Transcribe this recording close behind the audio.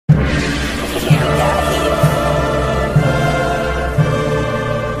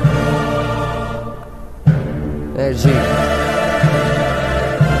energy.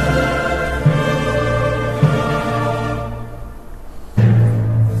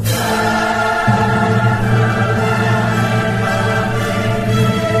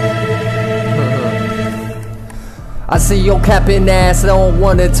 I see your capping ass, don't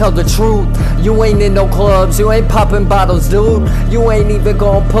wanna tell the truth. You ain't in no clubs, you ain't popping bottles, dude. You ain't even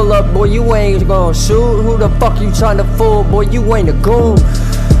gonna pull up, boy, you ain't gonna shoot. Who the fuck you tryna fool, boy, you ain't a goon.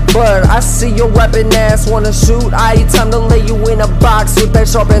 But I see your weapon ass wanna shoot. Time to lay you in a box with that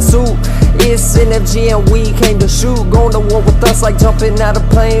sharp ass suit. It's NFG and we came to shoot. Going to war with us like jumping out of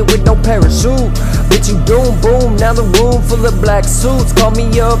plane with no parachute. Bitch, you doom boom, now the room full of black suits. Call me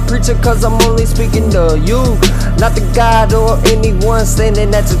a preacher cause I'm only speaking to you, not the God or anyone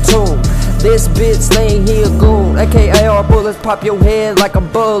standing at your tomb. This bitch laying here goon, AKAR bullets pop your head like a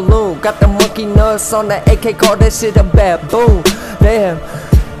balloon. Got the monkey nuts on the AK, call that shit a baboon. Damn,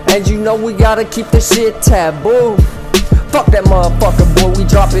 and you know we gotta keep this shit taboo. Fuck that motherfucker, boy, we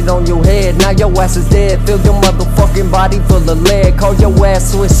drop it on your head. Now your ass is dead, fill your motherfucking body full of lead. Call your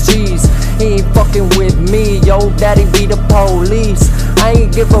ass Swiss cheese, he ain't fucking with me. Yo, daddy be the police, I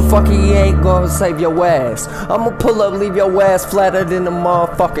ain't give a fuck, he ain't gonna save your ass. I'ma pull up, leave your ass flatter than the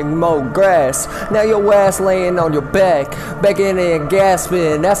motherfucking mowed grass. Now your ass laying on your back, begging and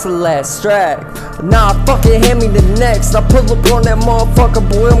gasping, that's the last track. Nah, fucking hand me the next. I pull up on that motherfucker,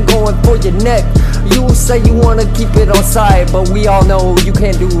 boy, I'm going for your neck. You say you wanna keep it on side, but we all know you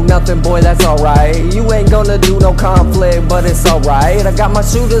can't do nothing, boy, that's alright. You ain't gonna do no conflict, but it's alright. I got my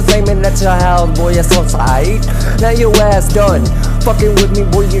shooters aiming at your house, boy, it's on sight. Now your ass done fucking with me,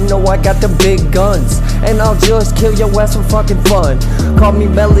 boy, you know I got the big guns, and I'll just kill your ass for fucking fun. Call me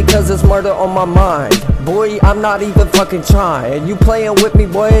Melly cause it's murder on my mind. Boy, I'm not even fucking trying. You playing with me,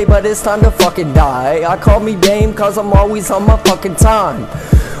 boy, but it's time to fucking die. I call me Dame cause I'm always on my fucking time.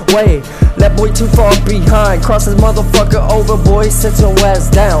 Wait, that boy too far behind. Cross this motherfucker over, boy, sit your ass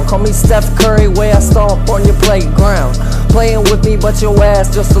down. Call me Steph Curry, way I stomp on your playground. Playing with me, but your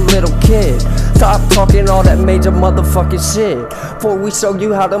ass just a little kid. Stop talking all that major motherfucking shit before we show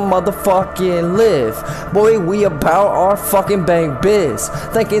you how to motherfucking live. Boy, we about our fucking bang biz.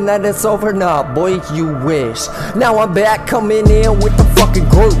 Thinking that it's over? Nah, boy, you wish. Now I'm back coming in with the fucking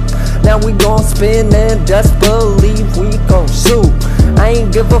group. Now we gon' spin and just believe we gon' shoot. I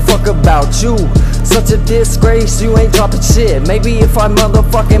ain't give a fuck about you, such a disgrace, you ain't dropping shit. Maybe if I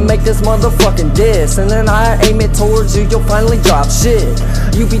motherfucking make this motherfucking diss, and then I aim it towards you, you'll finally drop shit.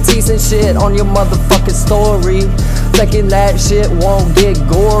 You be teasing shit on your motherfucking story, thinking that shit won't get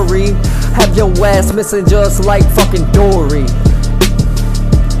gory. Have your ass missing just like fucking Dory.